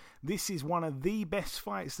 26-0. This is one of the best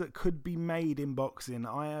fights that could be made in boxing.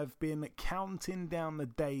 I have been counting down the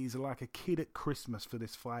days like a kid at Christmas for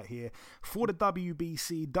this fight here. For the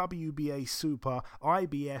WBC, WBA Super,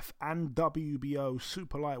 IBF and WBO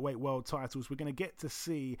Super Lightweight World titles, we're going to get to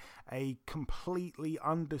see a completely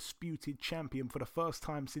undisputed champion for the first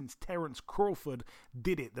time since Terence Crawford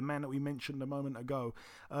did it, the man that we mentioned a moment ago.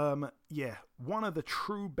 One of the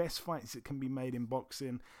true best fights that can be made in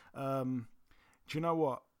boxing. Do you know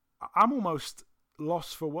what? I'm almost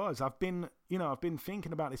lost for words. I've been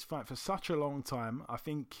thinking about this fight for such a long time. I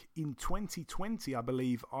think in 2020, I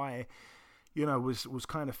believe I was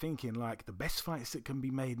kind of thinking like the best fights that can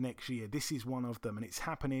be made next year. This is one of them, and it's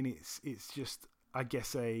happening. It's just, I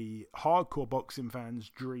guess, a hardcore boxing fan's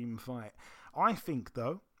dream fight. I think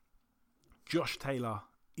though, Josh Taylor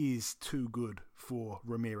is too good for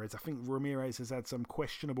Ramirez. I think Ramirez has had some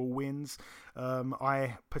questionable wins.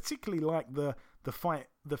 I particularly like the fight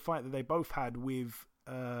that they both had with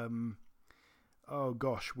Victor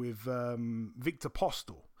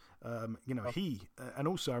Postol. And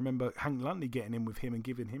also I remember Hank Lundy getting in with him and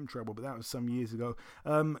giving him trouble, but that was some years ago.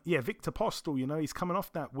 Victor Postol, he's coming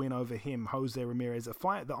off that win over him, Jose Ramirez, a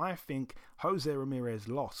fight that I think Jose Ramirez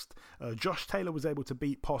lost. Josh Taylor was able to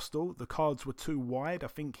beat Postol. The cards were too wide. I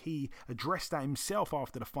think he addressed that himself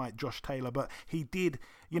after the fight, Josh Taylor, but he did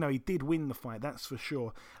win the fight, that's for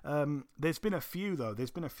sure. There's been a few though.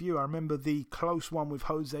 I remember the close one with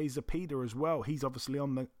Jose Zepeda as well. He's obviously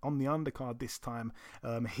on the undercard this time.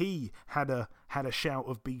 He had a shout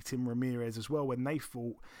of beating Ramirez as well when they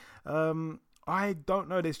fought. I don't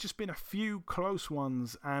know. There's just been a few close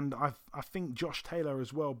ones, and I think Josh Taylor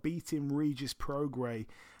as well beating Regis Prograis,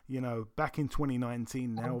 back in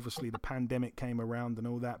 2019. Now, obviously, the pandemic came around and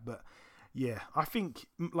all that, but yeah, I think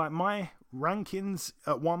like my rankings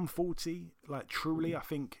at 140, like truly, I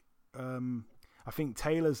think I think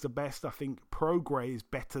Taylor's the best. I think Prograis is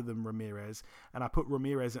better than Ramirez, and I put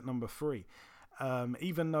Ramirez at number 3.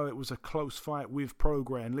 Even though it was a close fight with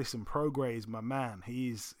Prograis, and listen, Prograis is my man.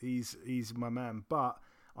 He's my man. But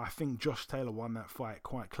I think Josh Taylor won that fight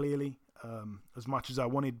quite clearly. As much as I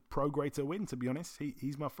wanted Prograis to win, to be honest,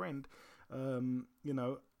 he's my friend.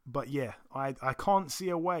 But yeah, I can't see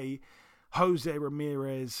a way Jose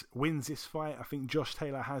Ramirez wins this fight. I think Josh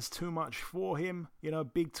Taylor has too much for him.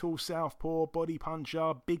 Big, tall southpaw, body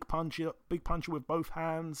puncher, big puncher with both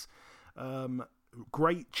hands.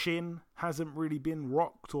 Great chin, hasn't really been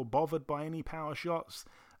rocked or bothered by any power shots.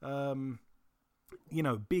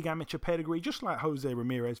 Big amateur pedigree, just like Jose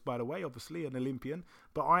Ramirez, by the way, obviously an Olympian.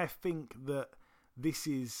 But I think that this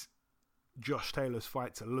is Josh Taylor's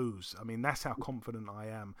fight to lose. I mean, that's how confident I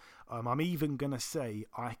am. I'm even gonna say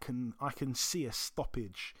I can see a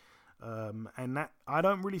stoppage, and that I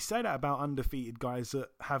don't really say that about undefeated guys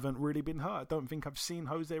that haven't really been hurt. I don't think I've seen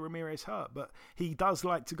Jose Ramirez hurt, but he does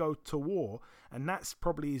like to go to war, and that's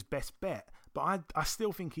probably his best bet. But I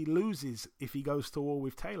still think he loses if he goes to war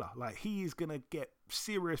with Taylor. Like, he is gonna get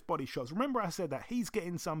serious body shots. Remember I said that he's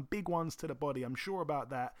getting some big ones to the body. I'm sure about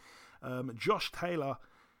that. Josh Taylor.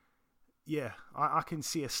 Yeah, I can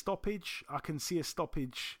see a stoppage. I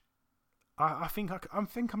think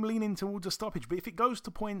I'm leaning towards a stoppage. But if it goes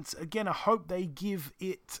to points, again, I hope they give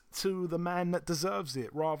it to the man that deserves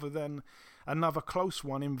it rather than another close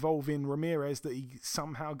one involving Ramirez that he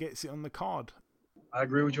somehow gets it on the card. I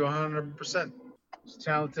agree with you 100%. As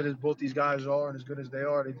talented as both these guys are and as good as they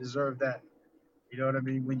are, they deserve that. You know what I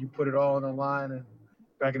mean? When you put it all on the line, and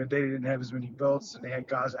back in the day, they didn't have as many belts, and they had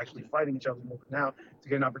guys actually fighting each other more. But now, to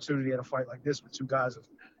get an opportunity at a fight like this with two guys of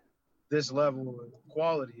this level of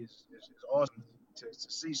quality is awesome to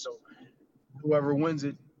see. So whoever wins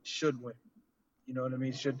it should win. You know what I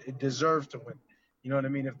mean? It deserves to win. You know what I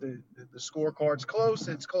mean? If the scorecard's close,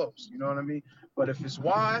 it's close. You know what I mean? But if it's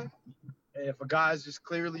wide, and if a guy's just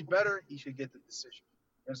clearly better, he should get the decision.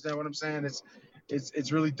 You understand what I'm saying?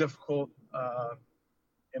 It's really difficult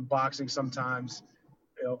in boxing sometimes.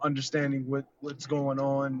 Understanding what's going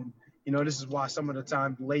on. And, this is why some of the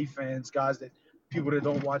time lay fans, guys people that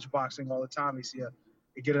don't watch boxing all the time,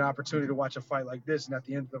 they get an opportunity to watch a fight like this, and at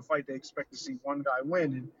the end of the fight, they expect to see one guy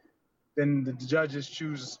win, and then the judges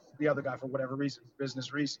choose the other guy for whatever reason,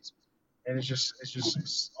 business reasons. And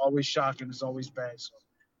it's always shocking. It's always bad. So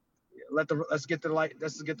let's get the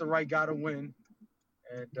right guy to win,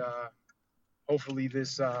 and hopefully that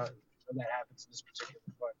happens in this particular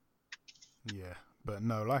fight. Yeah. But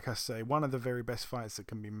no, like I say, one of the very best fights that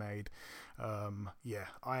can be made. I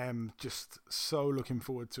am just so looking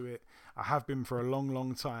forward to it. I have been for a long,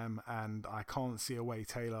 long time, and I can't see a way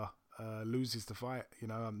Taylor loses the fight.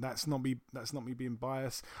 That's not me being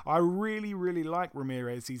biased. I really, really like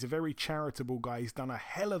Ramirez. He's a very charitable guy. He's done a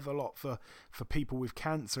hell of a lot for people with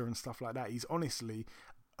cancer and stuff like that. He's honestly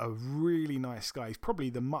a really nice guy. He's probably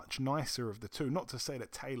the much nicer of the two. Not to say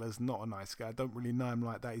that Taylor's not a nice guy. I don't really know him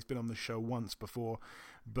like that. He's been on the show once before.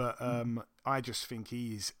 But I just think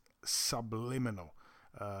he's subliminal.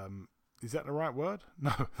 Is that the right word?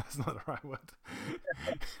 No, that's not the right word.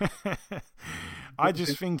 I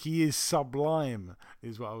just think he is sublime,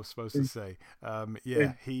 is what I was supposed to say.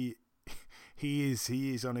 He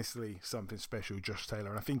is honestly something special, Josh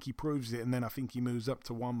Taylor, and I think he proves it, and then I think he moves up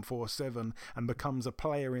to 147 and becomes a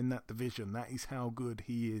player in that division. That is how good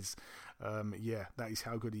he is. That is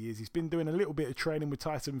how good he is. He's been doing a little bit of training with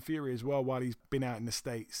Tyson Fury as well while he's been out in the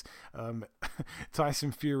States.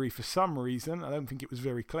 Tyson Fury, for some reason, I don't think it was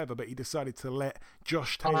very clever, but he decided to let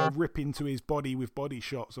Josh Taylor rip into his body with body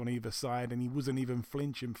shots on either side, and he wasn't even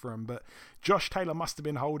flinching for him. But Josh Taylor must have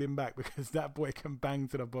been holding back because that boy can bang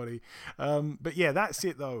to the body. But yeah, that's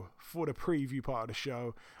it though for the preview part of the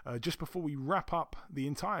show. Just before we wrap up the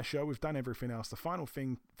entire show, we've done everything else. The final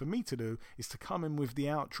thing for me to do is to come in with the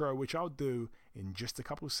outro, which I'll do in just a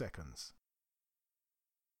couple of seconds.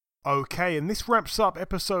 Okay, and this wraps up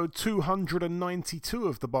episode 292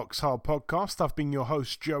 of the Box Hard Podcast. I've been your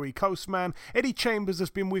host, Joey Coastman. Eddie Chambers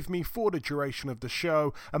has been with me for the duration of the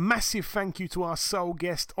show. A massive thank you to our sole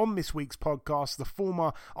guest on this week's podcast, the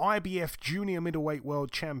former IBF Junior Middleweight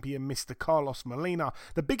World Champion, Mr. Carlos Molina.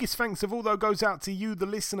 The biggest thanks of all, though, goes out to you, the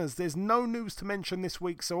listeners. There's no news to mention this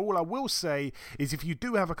week, so all I will say is if you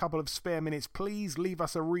do have a couple of spare minutes, please leave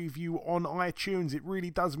us a review on iTunes. It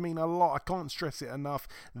really does mean a lot. I can't stress it enough.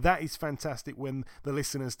 That is fantastic when the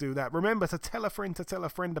listeners do that. Remember to tell a friend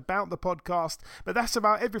about the podcast. But that's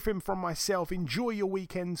about everything from myself. Enjoy your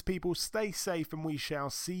weekends, people. Stay safe, and we shall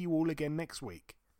see you all again next week.